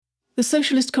The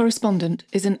Socialist Correspondent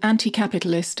is an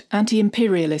anti-capitalist,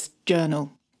 anti-imperialist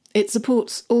journal. It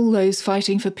supports all those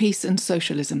fighting for peace and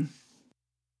socialism.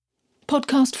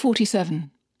 Podcast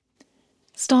 47.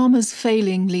 Starmer's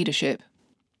Failing Leadership.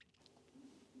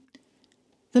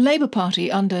 The Labour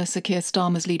Party under Sir Keir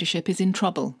Starmer's leadership is in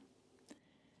trouble.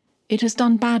 It has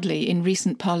done badly in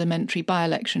recent parliamentary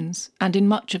by-elections and in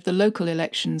much of the local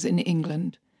elections in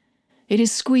England. It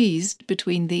is squeezed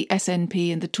between the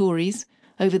SNP and the Tories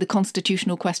over the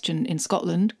constitutional question in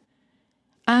Scotland,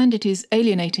 and it is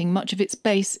alienating much of its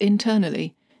base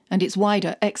internally and its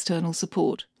wider external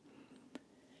support.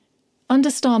 Under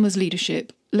Starmer's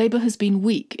leadership, Labour has been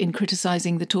weak in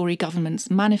criticising the Tory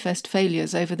government's manifest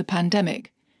failures over the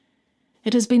pandemic.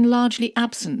 It has been largely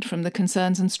absent from the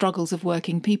concerns and struggles of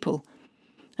working people,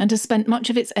 and has spent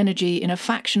much of its energy in a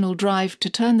factional drive to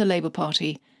turn the Labour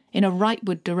Party in a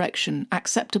rightward direction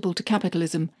acceptable to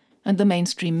capitalism and the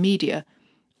mainstream media,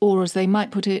 or, as they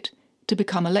might put it, to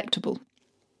become electable.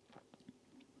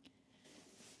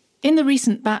 In the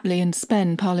recent Batley and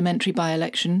Spen parliamentary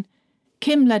by-election,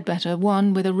 Kim Ledbetter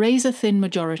won with a razor-thin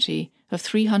majority of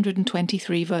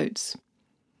 323 votes.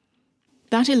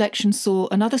 That election saw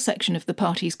another section of the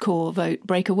party's core vote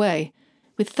break away,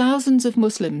 with thousands of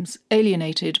Muslims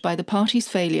alienated by the party's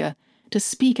failure to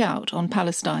speak out on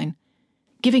Palestine,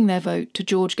 giving their vote to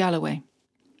George Galloway.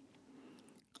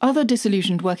 Other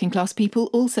disillusioned working-class people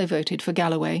also voted for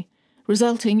Galloway,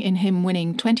 resulting in him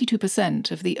winning 22%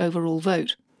 of the overall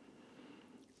vote.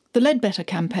 The Ledbetter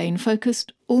campaign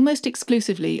focused almost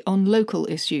exclusively on local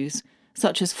issues,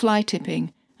 such as fly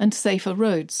tipping and safer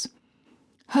roads.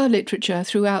 Her literature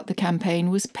throughout the campaign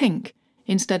was pink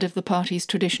instead of the party's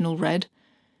traditional red,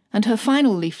 and her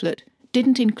final leaflet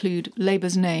didn't include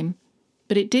Labour's name,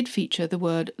 but it did feature the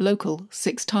word local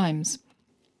 6 times.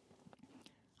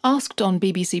 Asked on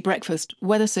BBC Breakfast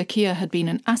whether Sir Keir had been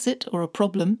an asset or a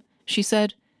problem, she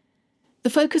said, "The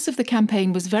focus of the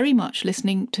campaign was very much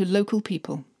listening to local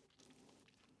people."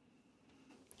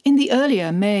 In the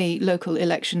earlier May local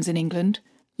elections in England,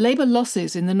 Labour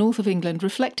losses in the north of England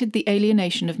reflected the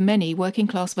alienation of many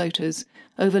working-class voters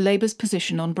over Labour's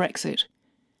position on Brexit.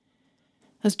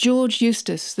 As George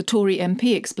Eustace, the Tory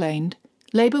MP, explained,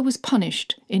 Labour was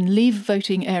punished in leave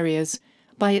voting areas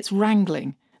by its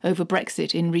wrangling over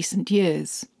Brexit in recent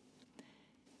years.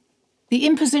 The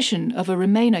imposition of a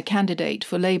Remainer candidate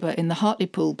for Labour in the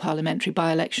Hartlepool parliamentary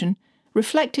by-election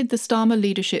reflected the Starmer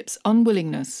leadership's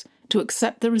unwillingness to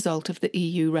accept the result of the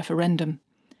EU referendum.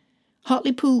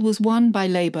 Hartlepool was won by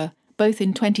Labour both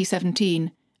in 2017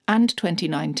 and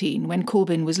 2019 when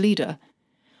Corbyn was leader,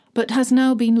 but has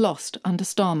now been lost under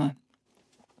Starmer.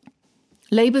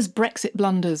 Labour's Brexit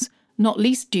blunders, not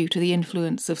least due to the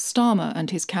influence of Starmer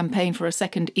and his campaign for a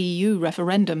second EU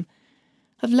referendum,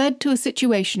 have led to a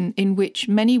situation in which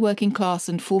many working-class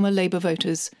and former Labour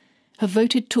voters have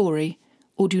voted Tory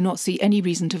or do not see any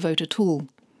reason to vote at all.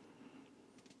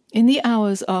 In the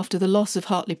hours after the loss of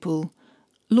Hartlepool,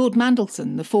 Lord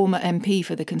Mandelson, the former MP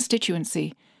for the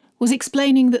constituency, was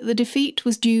explaining that the defeat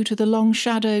was due to the long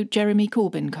shadow Jeremy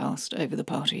Corbyn cast over the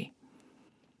party.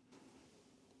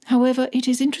 However, it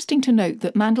is interesting to note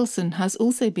that Mandelson has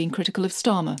also been critical of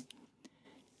Starmer.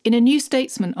 In a New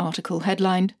Statesman article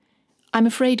headlined, "I'm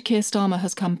afraid Keir Starmer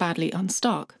has come badly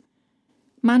unstuck,"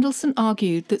 Mandelson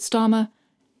argued that Starmer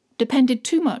depended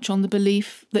too much on the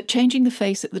belief that changing the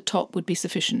face at the top would be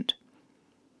sufficient.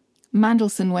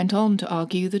 Mandelson went on to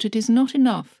argue that it is not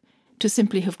enough to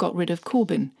simply have got rid of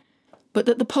Corbyn, but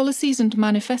that the policies and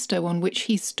manifesto on which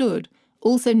he stood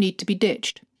also need to be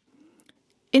ditched.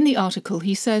 In the article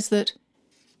he says that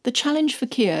the challenge for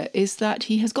Keir is that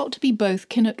he has got to be both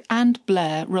Kinnock and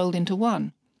Blair rolled into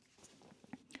one.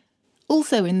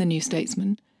 Also in the New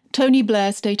Statesman, Tony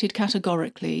Blair stated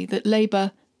categorically that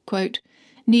Labour, quote,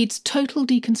 "needs total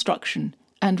deconstruction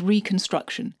and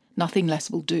reconstruction. Nothing less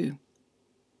will do."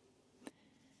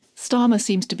 Starmer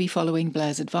seems to be following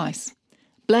Blair's advice.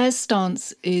 Blair's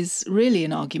stance is really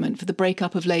an argument for the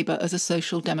breakup of Labour as a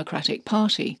social democratic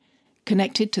party,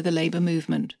 connected to the Labour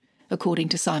movement, according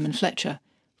to Simon Fletcher,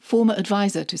 former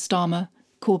advisor to Starmer,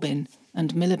 Corbyn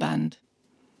and Miliband.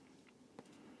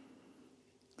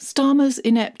 Starmer's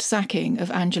inept sacking of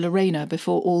Angela Rayner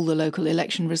before all the local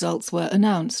election results were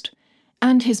announced,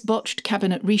 and his botched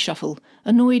cabinet reshuffle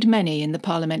annoyed many in the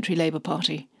Parliamentary Labour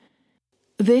Party.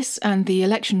 This and the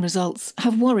election results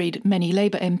have worried many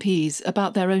Labour MPs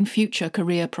about their own future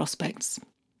career prospects.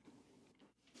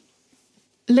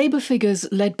 Labour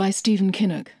figures led by Stephen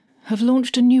Kinnock have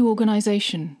launched a new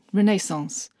organisation,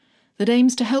 Renaissance, that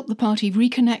aims to help the party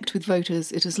reconnect with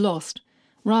voters it has lost,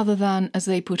 rather than, as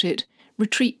they put it,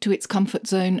 retreat to its comfort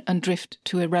zone and drift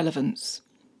to irrelevance.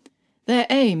 Their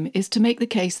aim is to make the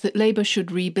case that Labour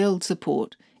should rebuild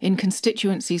support in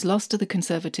constituencies lost to the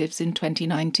Conservatives in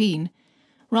 2019,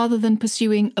 rather than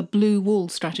pursuing a blue wall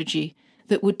strategy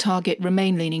that would target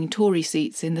Remain-leaning Tory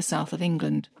seats in the south of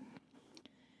England.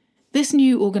 This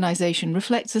new organisation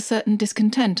reflects a certain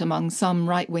discontent among some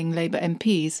right-wing Labour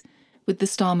MPs with the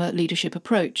Starmer leadership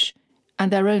approach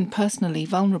and their own personally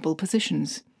vulnerable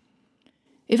positions.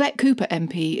 Yvette Cooper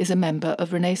MP is a member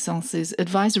of Renaissance's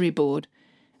advisory board,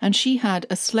 and she had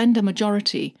a slender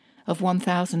majority of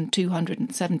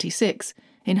 1,276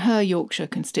 in her Yorkshire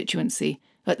constituency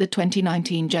at the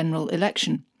 2019 general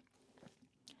election.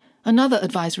 Another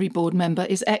advisory board member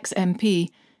is ex-MP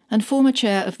and former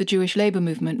chair of the Jewish Labour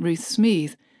movement, Ruth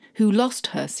Smeeth, who lost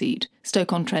her seat,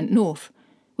 Stoke-on-Trent North,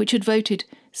 which had voted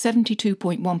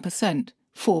 72.1%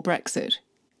 for Brexit.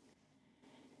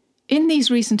 In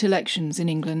these recent elections in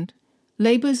England,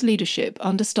 Labour's leadership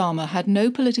under Starmer had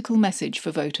no political message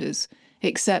for voters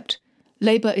except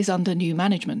Labour is under new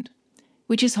management,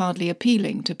 which is hardly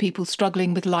appealing to people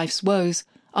struggling with life's woes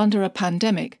under a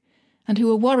pandemic and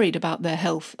who are worried about their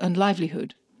health and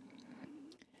livelihood.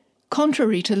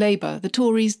 Contrary to Labour, the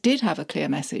Tories did have a clear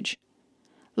message.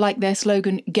 Like their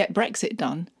slogan, "Get Brexit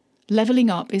Done," levelling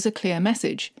up is a clear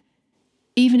message.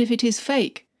 Even if it is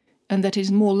fake, and that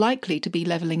is more likely to be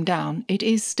levelling down, it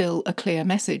is still a clear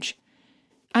message.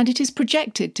 And it is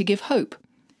projected to give hope,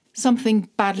 something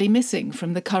badly missing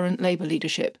from the current Labour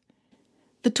leadership.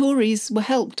 The Tories were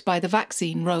helped by the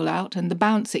vaccine rollout and the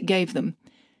bounce it gave them,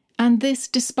 and this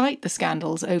despite the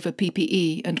scandals over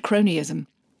PPE and cronyism.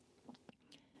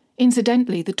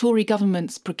 Incidentally, the Tory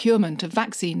government's procurement of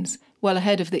vaccines, well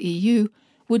ahead of the EU,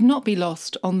 would not be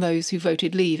lost on those who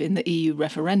voted leave in the EU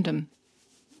referendum.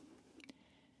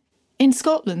 In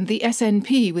Scotland, the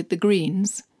SNP with the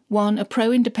Greens won a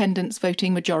pro-independence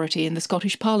voting majority in the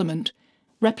Scottish Parliament,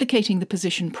 replicating the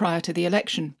position prior to the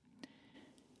election.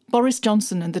 Boris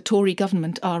Johnson and the Tory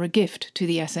government are a gift to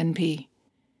the SNP.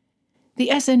 The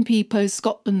SNP posed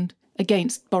Scotland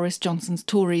against Boris Johnson's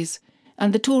Tories,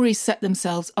 and the Tories set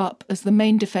themselves up as the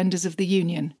main defenders of the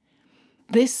Union.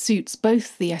 This suits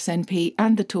both the SNP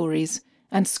and the Tories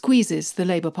and squeezes the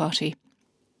Labour Party.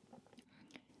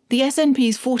 The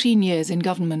SNP's 14 years in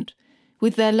government,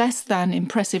 with their less than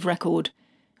impressive record,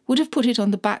 would have put it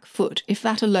on the back foot if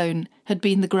that alone had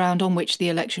been the ground on which the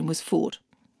election was fought.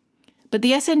 But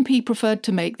the SNP preferred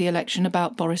to make the election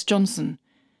about Boris Johnson.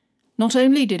 Not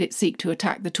only did it seek to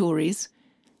attack the Tories,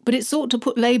 but it sought to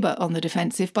put Labour on the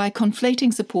defensive by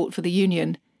conflating support for the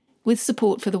Union with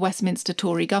support for the Westminster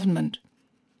Tory government.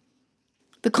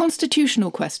 The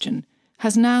constitutional question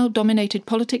has now dominated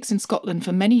politics in Scotland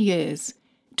for many years,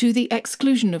 to the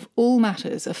exclusion of all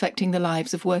matters affecting the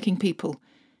lives of working people,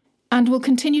 and will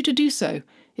continue to do so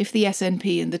if the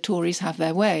SNP and the Tories have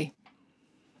their way.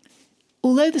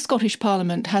 Although the Scottish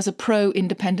Parliament has a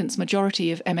pro-independence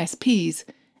majority of MSPs,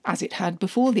 as it had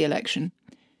before the election,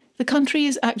 the country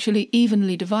is actually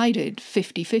evenly divided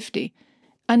 50-50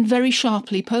 and very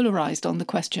sharply polarised on the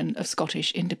question of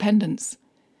Scottish independence.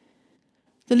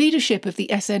 The leadership of the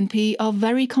SNP are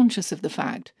very conscious of the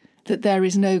fact that there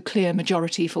is no clear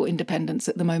majority for independence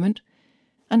at the moment,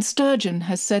 and Sturgeon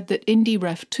has said that Indy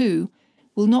Ref 2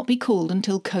 will not be called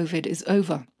until COVID is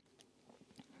over.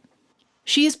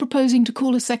 She is proposing to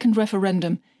call a second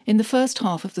referendum in the first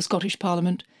half of the Scottish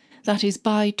Parliament, that is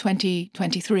by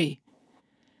 2023.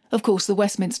 Of course, the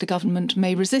Westminster government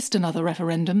may resist another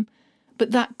referendum,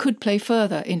 but that could play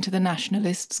further into the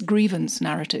nationalists' grievance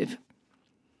narrative.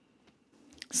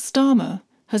 Starmer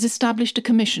has established a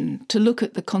commission to look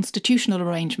at the constitutional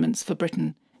arrangements for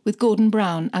Britain, with Gordon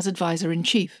Brown as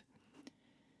advisor-in-chief.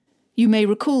 You may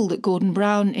recall that Gordon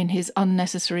Brown, in his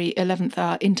unnecessary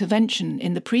 11th-hour intervention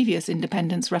in the previous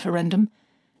independence referendum,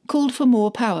 called for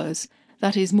more powers,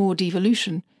 that is, more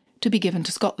devolution, to be given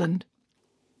to Scotland.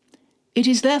 It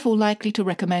is therefore likely to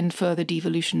recommend further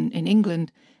devolution in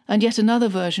England, and yet another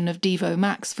version of Devo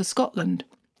Max for Scotland.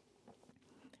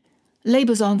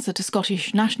 Labour's answer to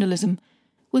Scottish nationalism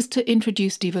was to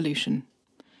introduce devolution.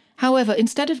 However,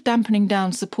 instead of dampening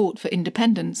down support for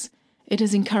independence, it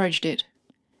has encouraged it.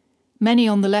 Many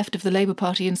on the left of the Labour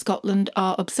Party in Scotland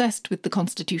are obsessed with the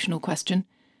constitutional question.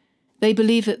 They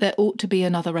believe that there ought to be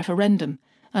another referendum,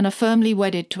 and are firmly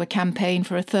wedded to a campaign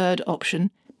for a third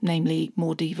option, namely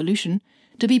more devolution,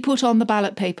 to be put on the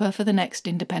ballot paper for the next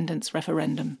independence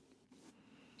referendum.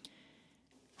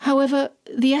 However,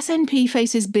 the SNP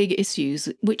faces big issues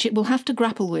which it will have to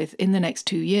grapple with in the next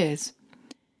 2 years.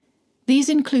 These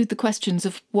include the questions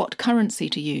of what currency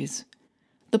to use,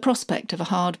 the prospect of a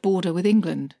hard border with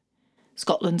England,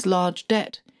 Scotland's large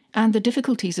debt, and the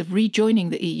difficulties of rejoining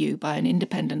the EU by an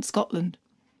independent Scotland.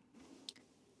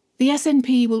 The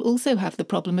SNP will also have the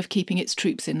problem of keeping its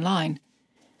troops in line.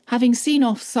 Having seen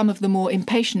off some of the more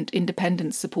impatient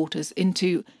independence supporters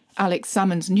into Alex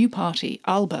Salmond's new party,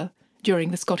 ALBA, during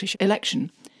the Scottish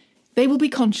election, they will be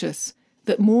conscious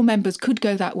that more members could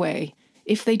go that way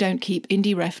if they don't keep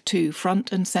IndyRef 2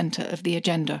 front and centre of the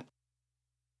agenda.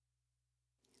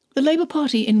 The Labour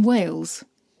Party in Wales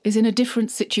is in a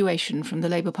different situation from the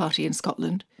Labour Party in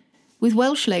Scotland, with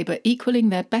Welsh Labour equalling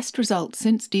their best result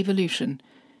since devolution,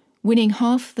 winning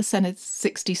half the Senate's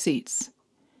 60 seats.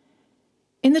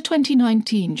 In the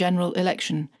 2019 general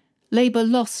election, Labour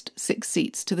lost 6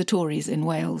 seats to the Tories in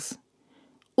Wales.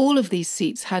 All of these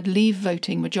seats had Leave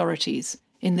voting majorities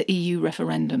in the EU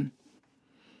referendum.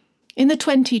 In the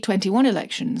 2021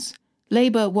 elections,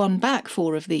 Labour won back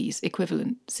 4 of these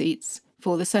equivalent seats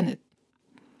for the Senate.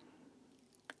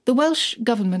 The Welsh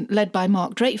government, led by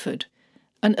Mark Drakeford,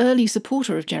 an early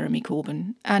supporter of Jeremy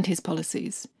Corbyn and his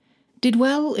policies, did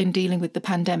well in dealing with the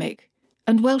pandemic,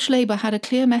 and Welsh Labour had a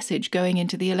clear message going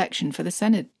into the election for the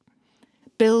Senate: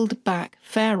 build back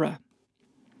fairer.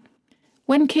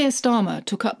 When Keir Starmer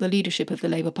took up the leadership of the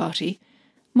Labour Party,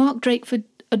 Mark Drakeford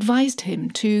advised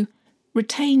him to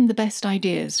retain the best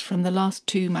ideas from the last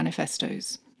 2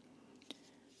 manifestos.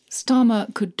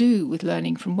 Starmer could do with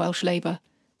learning from Welsh Labour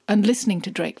and listening to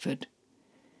Drakeford.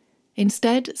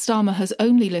 Instead, Starmer has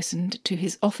only listened to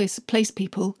his office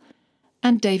placepeople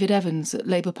and David Evans at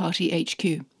Labour Party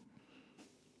HQ.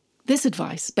 This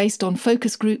advice, based on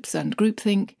focus groups and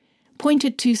groupthink,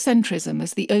 pointed to centrism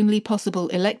as the only possible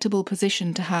electable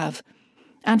position to have,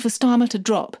 and for Starmer to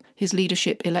drop his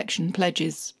leadership election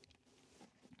pledges.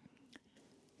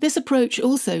 This approach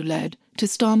also led to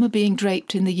Starmer being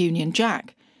draped in the Union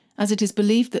Jack, as it is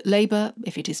believed that Labour,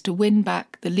 if it is to win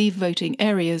back the Leave voting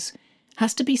areas,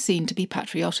 has to be seen to be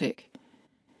patriotic.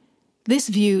 This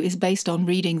view is based on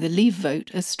reading the Leave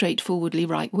vote as straightforwardly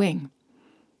right-wing.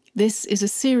 This is a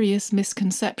serious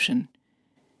misconception.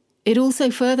 It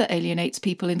also further alienates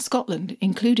people in Scotland,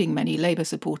 including many Labour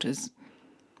supporters.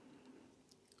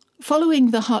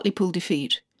 Following the Hartlepool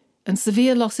defeat and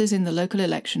severe losses in the local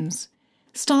elections,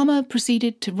 Starmer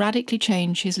proceeded to radically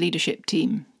change his leadership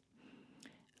team.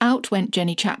 Out went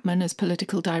Jenny Chapman as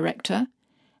political director,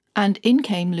 and in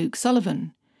came Luke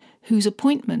Sullivan, whose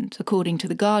appointment, according to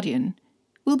The Guardian,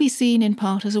 will be seen in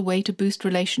part as a way to boost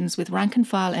relations with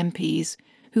rank-and-file MPs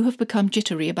who have become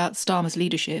jittery about Starmer's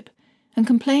leadership and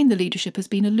complain the leadership has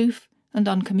been aloof and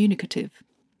uncommunicative.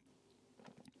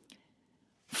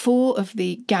 4 of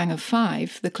the Gang of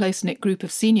 5, the close-knit group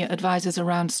of senior advisers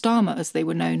around Starmer as they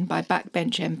were known by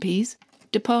backbench MPs,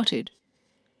 departed.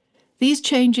 These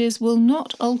changes will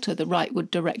not alter the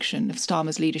rightward direction of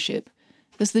Starmer's leadership,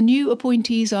 as the new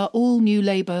appointees are all new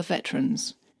Labour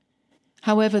veterans.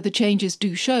 However, the changes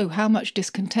do show how much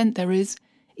discontent there is,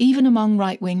 even among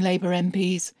right-wing Labour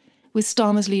MPs, with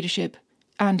Starmer's leadership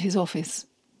and his office.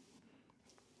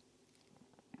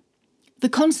 The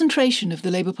concentration of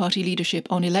the Labour Party leadership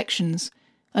on elections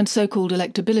and so-called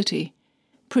electability,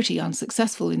 pretty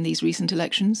unsuccessful in these recent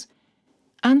elections,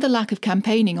 and the lack of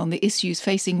campaigning on the issues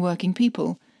facing working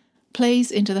people, plays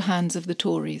into the hands of the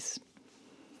Tories.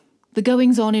 The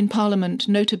goings-on in Parliament,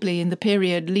 notably in the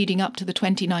period leading up to the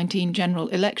 2019 general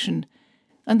election,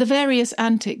 and the various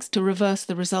antics to reverse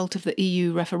the result of the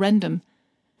EU referendum,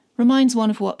 reminds one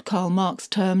of what Karl Marx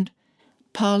termed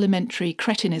parliamentary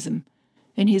cretinism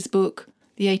in his book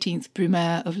The 18th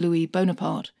Brumaire of Louis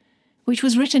Bonaparte, which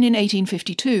was written in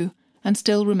 1852 and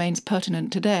still remains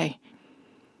pertinent today.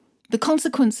 The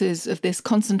consequences of this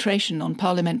concentration on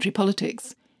parliamentary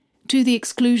politics, to the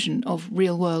exclusion of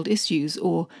real-world issues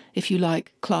or, if you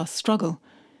like, class struggle,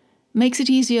 makes it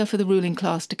easier for the ruling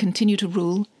class to continue to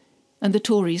rule and the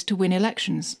Tories to win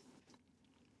elections.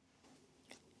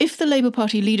 If the Labour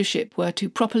Party leadership were to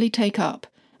properly take up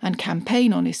and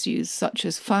campaign on issues such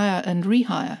as fire and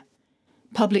rehire,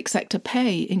 public sector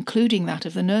pay, including that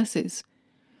of the nurses,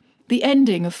 the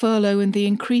ending of furlough and the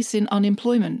increase in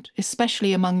unemployment,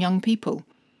 especially among young people,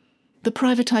 the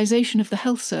privatisation of the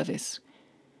health service,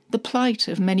 the plight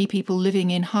of many people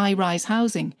living in high-rise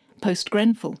housing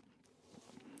post-Grenfell,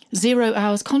 0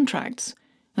 hours contracts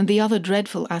and the other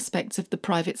dreadful aspects of the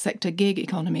private sector gig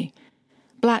economy,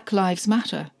 Black Lives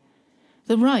Matter,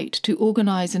 the right to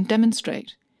organise and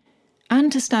demonstrate,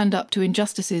 and to stand up to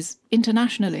injustices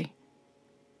internationally,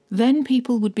 then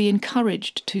people would be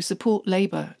encouraged to support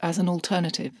Labour as an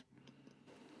alternative.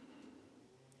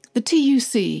 The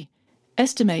TUC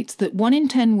estimates that 1 in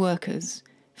 10 workers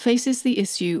faces the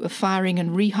issue of firing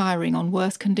and rehiring on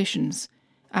worse conditions,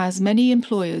 as many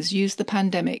employers use the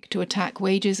pandemic to attack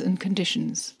wages and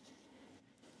conditions.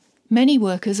 Many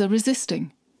workers are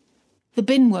resisting. The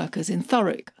bin workers in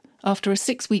Thurrock after a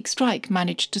 6-week strike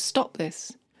managed to stop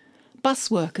this.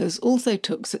 Bus workers also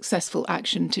took successful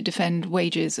action to defend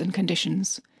wages and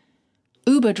conditions.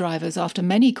 Uber drivers, after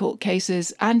many court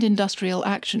cases and industrial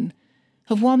action,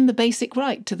 have won the basic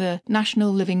right to the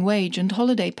national living wage and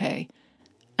holiday pay,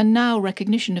 and now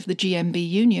recognition of the GMB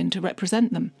union to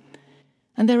represent them.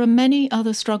 And there are many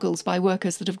other struggles by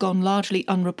workers that have gone largely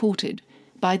unreported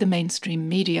by the mainstream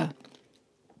media.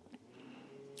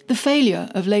 The failure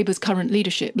of Labour's current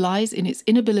leadership lies in its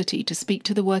inability to speak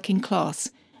to the working class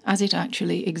as it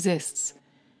actually exists.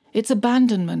 Its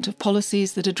abandonment of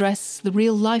policies that address the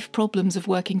real-life problems of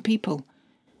working people,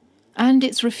 and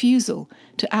its refusal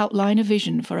to outline a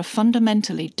vision for a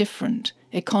fundamentally different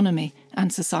economy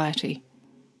and society.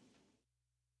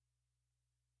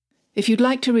 If you'd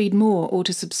like to read more or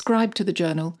to subscribe to the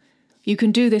journal, you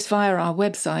can do this via our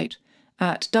website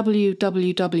at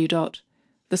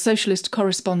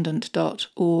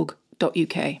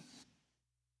www.thesocialistcorrespondent.org.uk.